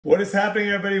What is happening,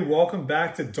 everybody? Welcome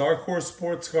back to Darkhorse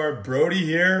Sports Card. Brody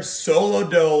here, solo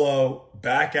dolo,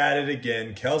 back at it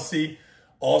again. Kelsey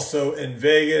also in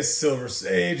Vegas. Silver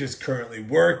Sage is currently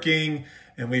working.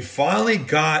 And we finally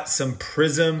got some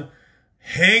Prizm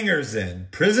hangers in.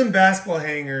 Prizm basketball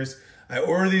hangers. I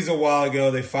ordered these a while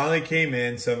ago. They finally came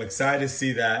in, so I'm excited to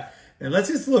see that. And let's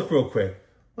just look real quick.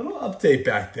 Little update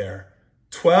back there.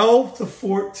 12 to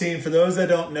 14. For those that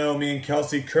don't know, me and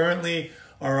Kelsey currently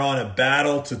are on a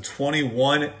battle to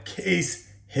 21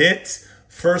 case hits.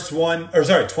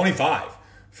 25.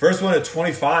 First one to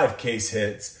 25 case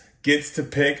hits gets to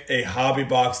pick a hobby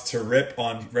box to rip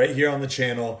on right here on the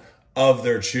channel of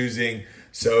their choosing.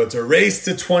 So it's a race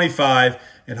to 25,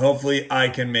 and hopefully I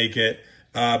can make it.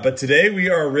 But today we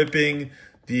are ripping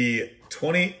the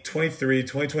 2023,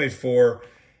 2024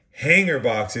 hanger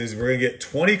boxes. We're going to get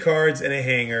 20 cards in a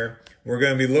hanger. We're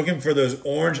going to be looking for those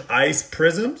orange ice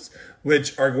prisms,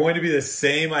 which are going to be the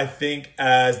same, I think,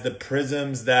 as the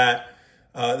prisms that,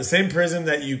 the same prism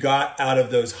that you got out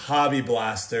of those hobby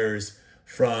blasters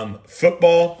from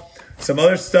football. Some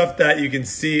other stuff that you can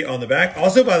see on the back.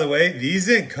 Also, by the way, these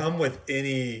didn't come with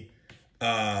any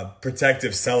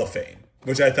protective cellophane,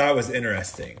 which I thought was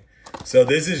interesting. So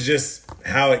this is just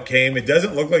how it came. It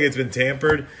doesn't look like it's been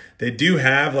tampered. They do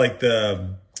have like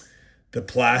the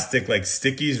plastic like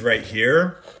stickies right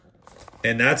here.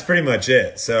 And that's pretty much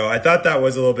it. So I thought that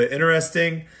was a little bit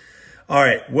interesting. All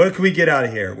right, what can we get out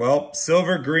of here? Well,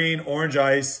 silver, green, orange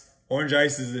ice. Orange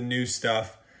ice is the new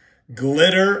stuff.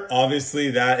 Glitter,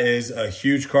 obviously that is a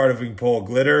huge card if we can pull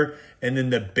glitter. And then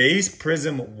the base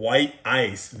Prizm white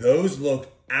ice. Those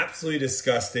look absolutely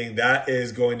disgusting. That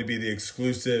is going to be the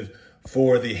exclusive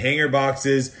for the hanger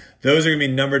boxes. Those are going to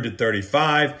be numbered to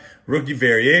 35. Rookie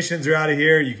variations are out of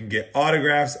here. You can get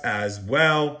autographs as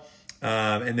well.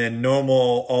 And then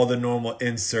all the normal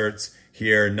inserts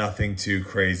here, nothing too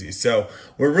crazy. So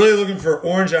we're really looking for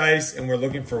orange ice and we're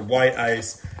looking for white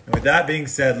ice. And with that being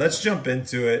said, let's jump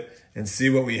into it and see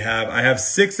what we have. I have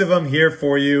 6 of them here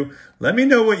for you. Let me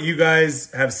know what you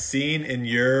guys have seen in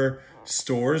your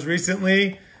stores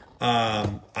recently.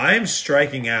 I'm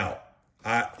striking out.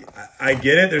 I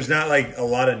get it. There's not like a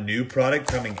lot of new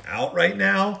product coming out right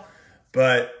now.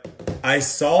 But I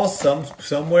saw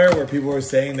somewhere where people were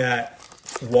saying that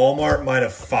Walmart might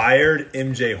have fired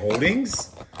MJ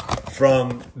Holdings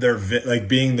from their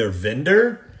being their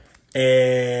vendor,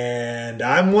 and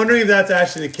I'm wondering if that's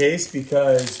actually the case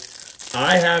because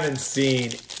I haven't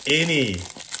seen any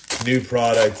new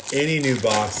product, any new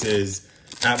boxes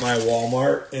at my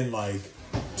Walmart in like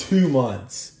 2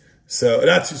 months. So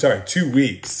 2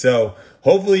 weeks. So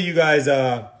hopefully you guys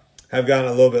have gotten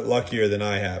a little bit luckier than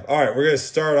I have. All right, we're going to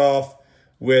start off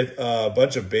with a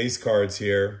bunch of base cards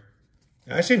here.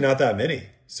 Actually, not that many,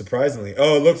 surprisingly.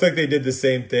 Oh, it looks like they did the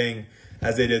same thing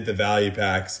as they did the value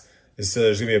packs. So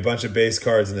there's going to be a bunch of base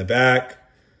cards in the back.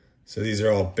 So these are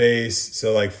all base.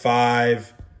 So like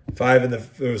 5 in the,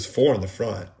 it was 4 in the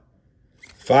front.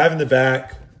 5 in the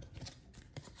back.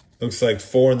 Looks like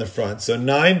 4 in the front. So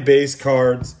 9 base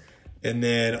cards. And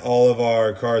then all of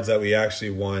our cards that we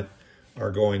actually want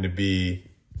are going to be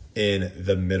in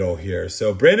the middle here.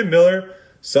 So Brandon Miller,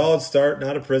 solid start,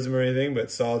 not a Prizm or anything, but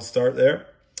solid start there.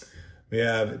 We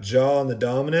have Jaw on the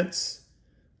dominance,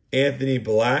 Anthony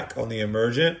Black on the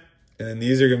emergent, and then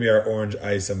these are going to be our orange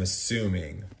ice, I'm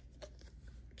assuming.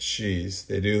 Jeez,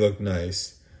 they do look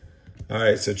nice. All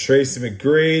right, so Tracy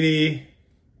McGrady,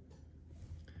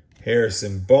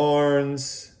 Harrison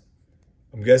Barnes.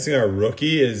 I'm guessing our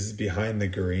rookie is behind the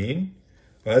green.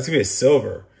 Well, that's going to be a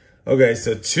silver. Okay,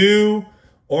 so 2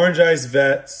 orange ice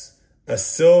vets, a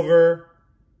silver,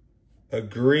 a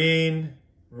green,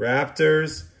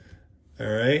 Raptors. All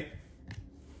right.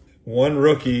 1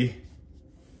 rookie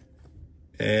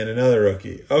and another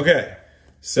rookie. Okay,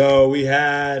 so we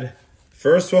had,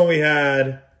 first one we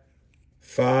had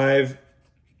 5,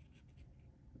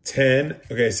 10.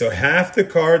 Okay, so half the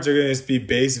cards are going to just be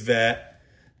base vet.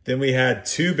 Then we had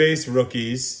 2 base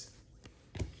rookies.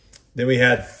 Then we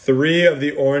had 3 of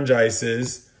the orange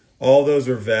ices. All those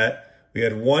were vet. We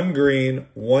had 1 green,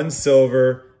 1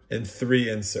 silver, and 3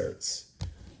 inserts.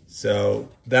 So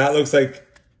that looks like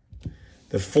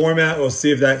the format. We'll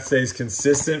see if that stays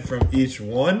consistent from each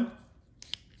one.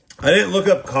 I didn't look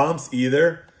up comps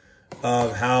either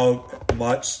of how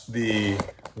much the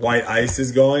white ice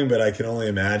is going, but I can only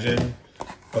imagine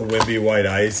a Wemby white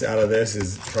ice out of this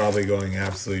is probably going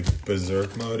absolutely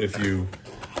berserk mode if you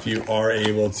are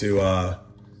able to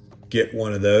get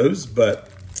one of those. But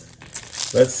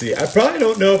let's see. I probably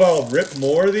don't know if I'll rip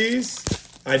more of these.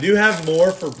 I do have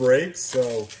more for breaks,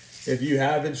 so if you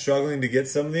have been struggling to get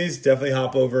some of these, definitely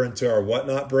hop over into our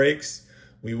Whatnot breaks.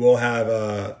 We will have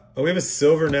oh, we have a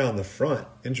silver now in the front.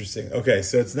 Interesting. Okay,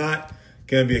 so it's not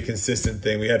going to be a consistent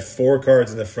thing. We had 4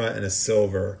 cards in the front and a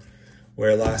silver,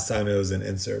 where last time it was an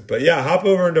insert. But yeah, hop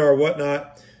over into our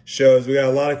Whatnot shows. We got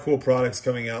a lot of cool products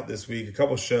coming out this week. A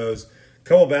couple shows, a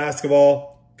couple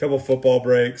basketball, a couple football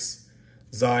breaks.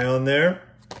 Zion there.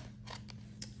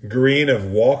 Green of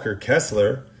Walker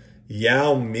Kessler.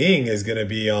 Yao Ming is going to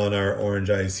be on our orange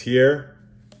ice here.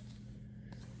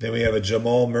 Then we have a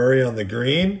Jamal Murray on the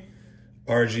green.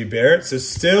 RG Barrett. So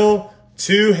still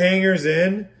 2 hangers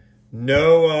in.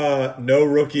 No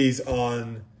rookies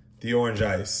on the orange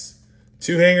ice.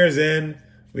 2 hangers in.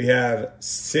 We have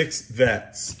 6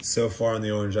 vets so far on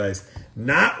the orange ice.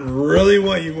 Not really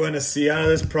what you want to see out of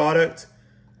this product.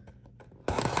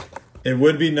 It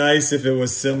would be nice if it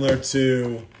was similar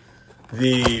to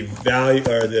the value,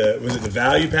 or was it the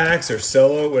value packs or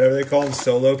solo, whatever they call them,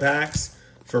 solo packs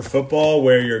for football,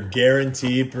 where you're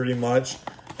guaranteed pretty much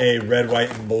a red,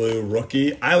 white, and blue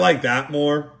rookie. I like that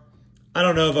more. I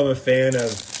don't know if I'm a fan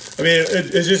of, I mean,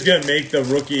 it's just going to make the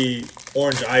rookie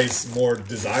orange ice more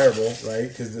desirable, right?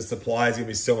 Because the supply is going to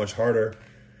be so much harder.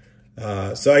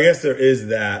 So I guess there is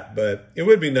that, but it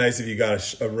would be nice if you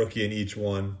got a rookie in each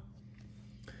one.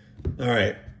 All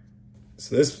right.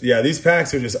 So this, yeah, these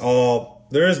packs are just all,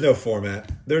 there is no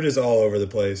format. They're just all over the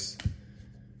place.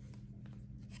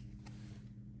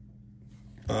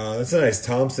 That's a nice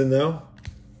Thompson, though.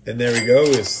 And there we go.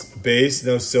 It's base,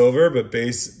 no silver, but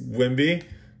base Wemby.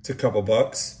 It's a couple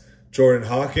bucks. Jordan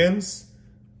Hawkins.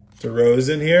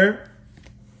 DeRozan here.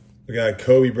 We got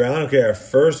Kobe Brown. Okay, our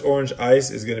first orange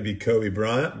ice is going to be Kobe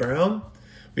Brown.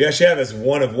 We actually have this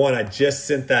 1 of 1. I just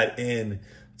sent that in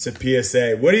to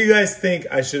PSA. What do you guys think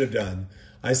I should have done?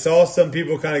 I saw some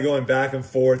people kind of going back and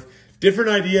forth. Different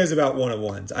ideas about 1 of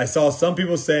 1s. I saw some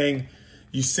people saying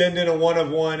you send in a 1 of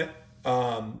 1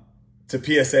 to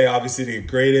PSA, obviously, to get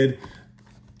graded.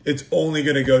 It's only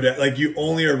going to go down. Like, you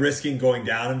only are risking going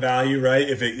down in value, right?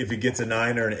 If it gets a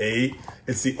 9 or an 8,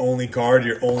 it's the only card.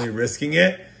 You're only risking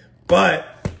it.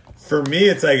 But for me,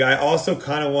 it's like I also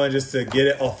kind of want just to get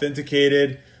it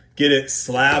authenticated, get it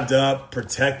slabbed up,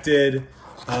 protected.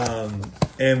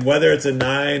 And whether it's a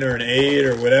 9 or an 8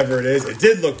 or whatever it is, it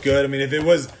did look good. I mean, if it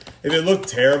looked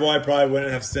terrible, I probably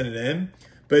wouldn't have sent it in.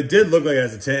 But it did look like it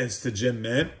has a chance to Jim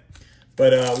Mint.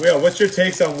 But yeah, what's your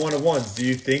takes on 1 of 1s? Do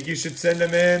you think you should send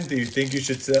them in? Do you think you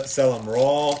should sell them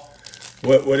raw?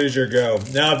 What is your go?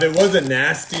 Now, if it was a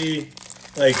nasty,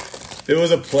 like if it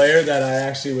was a player that I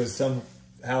actually was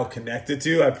somehow connected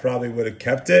to, I probably would have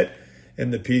kept it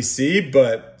in the PC.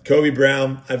 But Kobe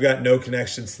Brown, I've got no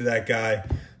connections to that guy.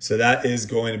 So that is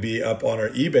going to be up on our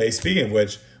eBay. Speaking of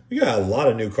which, we got a lot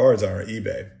of new cards on our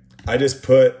eBay. I just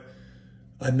put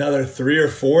another 3 or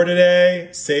 4 today.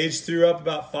 Sage threw up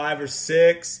about 5 or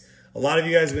 6. A lot of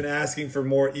you guys have been asking for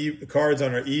more cards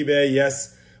on our eBay.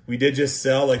 Yes, we did just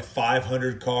sell like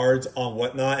 500 cards on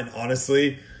Whatnot. And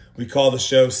honestly, we call the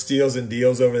show Steals and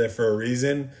Deals over there for a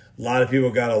reason. A lot of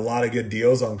people got a lot of good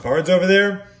deals on cards over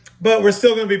there. But we're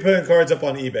still going to be putting cards up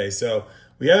on eBay. So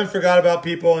we haven't forgot about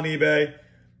people on eBay.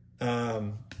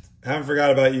 Haven't forgot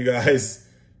about you guys.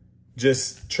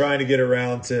 Just trying to get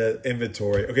around to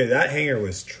inventory. Okay, that hanger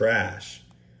was trash.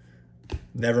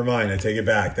 Never mind, I take it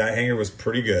back. That hanger was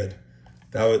pretty good.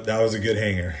 That was a good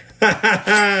hanger.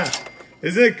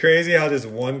 Isn't it crazy how just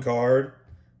one card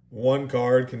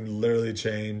can literally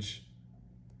change?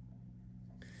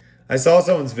 I saw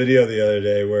someone's video the other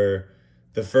day where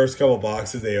the first couple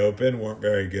boxes they opened weren't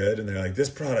very good, and they're like, this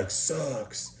product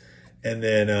sucks. And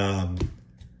then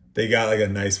they got like a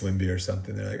nice Wemby or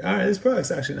something. They're like, all right, this product's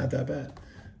actually not that bad.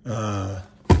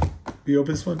 You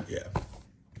open this one? Yeah.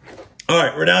 All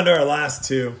right, we're down to our last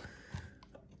 2.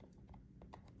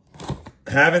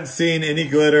 Haven't seen any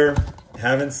glitter.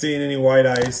 Haven't seen any white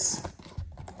ice.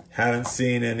 Haven't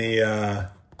seen any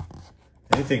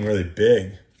anything really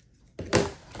big.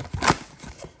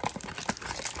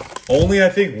 Only, I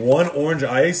think, 1 orange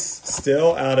ice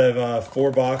still out of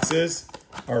 4 boxes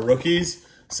are rookies.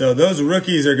 So those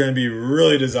rookies are going to be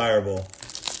really desirable.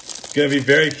 Going to be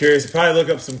very curious. Probably look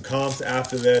up some comps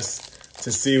after this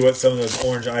to see what some of those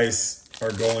orange ice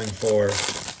are going for.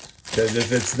 Because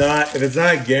if it's not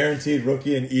a guaranteed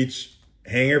rookie in each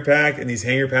hanger pack, and these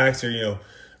hanger packs are,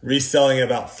 reselling at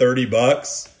about 30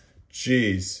 bucks,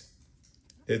 geez,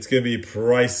 it's going to be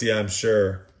pricey, I'm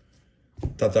sure.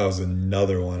 Thought that was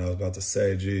another one I was about to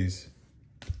say, geez.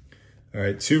 All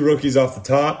right, 2 rookies off the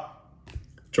top.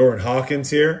 Jordan Hawkins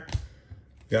here.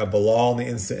 We got Bilal on the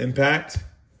instant impact.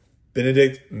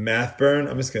 Benedict Mathburn.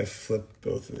 I'm just going to flip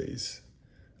both of these.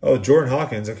 Oh, Jordan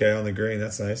Hawkins. Okay, on the green.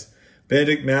 That's nice.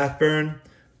 Benedict Mathburn.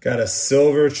 Got a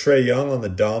silver Trae Young on the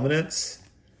dominance.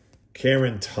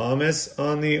 Cameron Thomas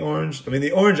on the orange. I mean,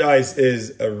 the orange ice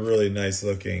is a really nice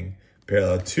looking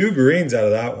parallel. 2 greens out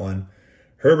of that one.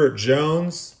 Herbert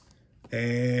Jones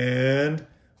and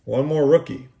one more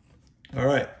rookie. All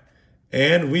right.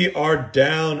 And we are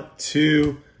down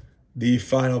to the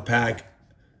final pack,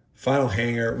 final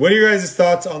hanger. What are your guys'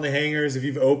 thoughts on the hangers? If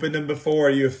you've opened them before,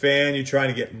 are you a fan? You trying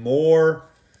to get more?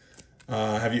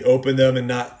 Have you opened them and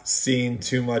not seen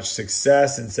too much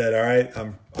success and said, all right,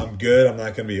 I'm good. I'm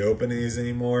not going to be opening these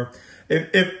anymore.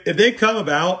 If they come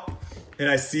about and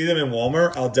I see them in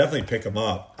Walmart, I'll definitely pick them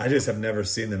up. I just have never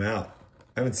seen them out.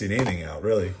 I haven't seen anything out,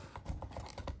 really.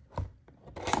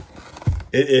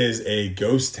 It is a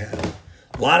ghost town.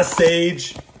 A lot of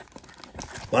Sage,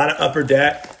 a lot of Upper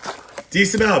Deck,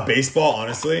 decent amount of baseball,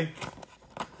 honestly.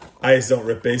 I just don't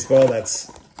rip baseball.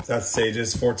 That's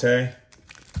Sage's forte.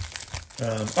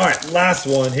 All right, last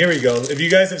one. Here we go. If you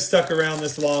guys have stuck around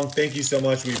this long, thank you so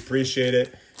much. We appreciate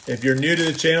it. If you're new to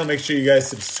the channel, make sure you guys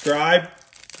subscribe.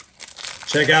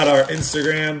 Check out our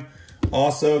Instagram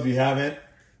also if you haven't.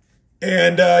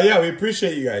 And yeah, we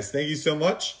appreciate you guys. Thank you so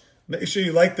much. Make sure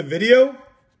you like the video.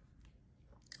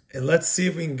 And let's see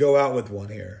if we can go out with one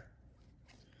here.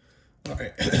 All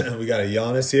right, we got a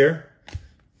Giannis here.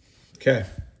 Okay,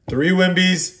 3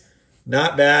 Wembies.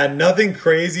 Not bad. Nothing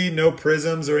crazy. No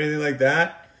Prizms or anything like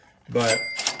that. But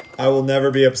I will never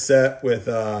be upset with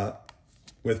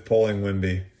pulling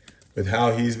Wemby. With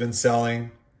how he's been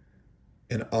selling.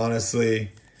 And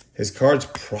honestly, his cards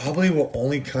probably will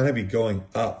only kind of be going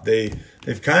up.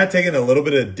 They've kind of taken a little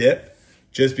bit of a dip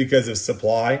just because of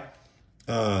supply.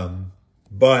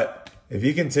 But if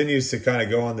he continues to kind of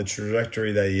go on the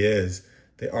trajectory that he is,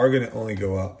 they are going to only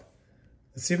go up.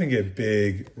 Let's see if we can get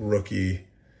big rookie.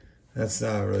 That's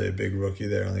not really a big rookie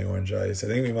there on the orange ice. I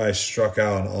think we might have struck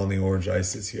out on the orange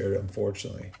ices here,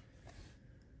 unfortunately.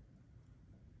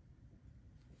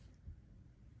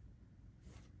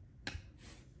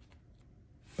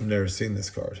 I've never seen this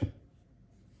card.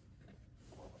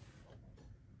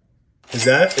 Is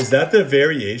that the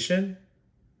variation?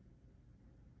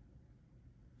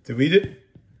 Did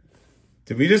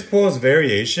we just pull his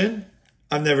variation?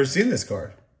 I've never seen this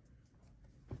card.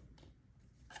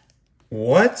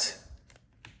 What?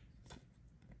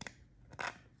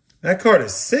 That card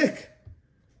is sick.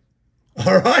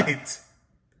 All right.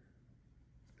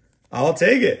 I'll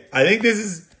take it. I think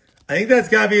that's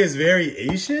got to be his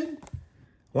variation.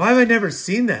 Why have I never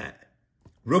seen that?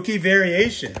 Rookie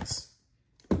variations.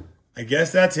 I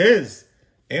guess that's his.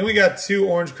 And we got 2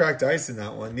 orange cracked ice in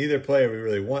that one. Neither player we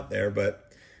really want there,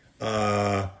 but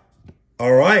all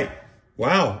right.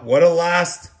 Wow. What a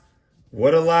last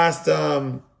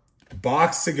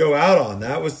box to go out on.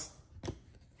 That was...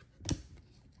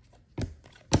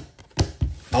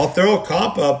 I'll throw a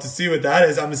comp up to see what that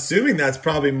is. I'm assuming that's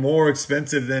probably more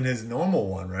expensive than his normal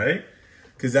one, right?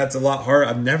 Because that's a lot harder.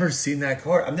 I've never seen that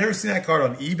card. I've never seen that card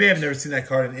on eBay. I've never seen that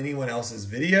card in anyone else's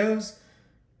videos.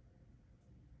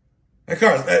 That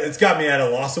card, it's got me at a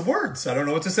loss of words. I don't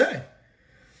know what to say.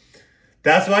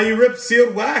 That's why you rip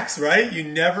sealed wax, right? You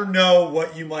never know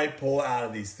what you might pull out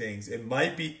of these things. It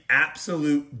might be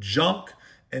absolute junk,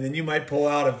 and then you might pull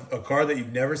out a card that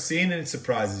you've never seen, and it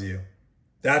surprises you.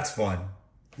 That's fun.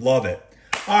 Love it.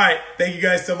 All right. Thank you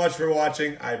guys so much for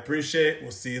watching. I appreciate it.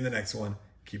 We'll see you in the next one.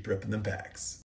 Keep ripping them packs.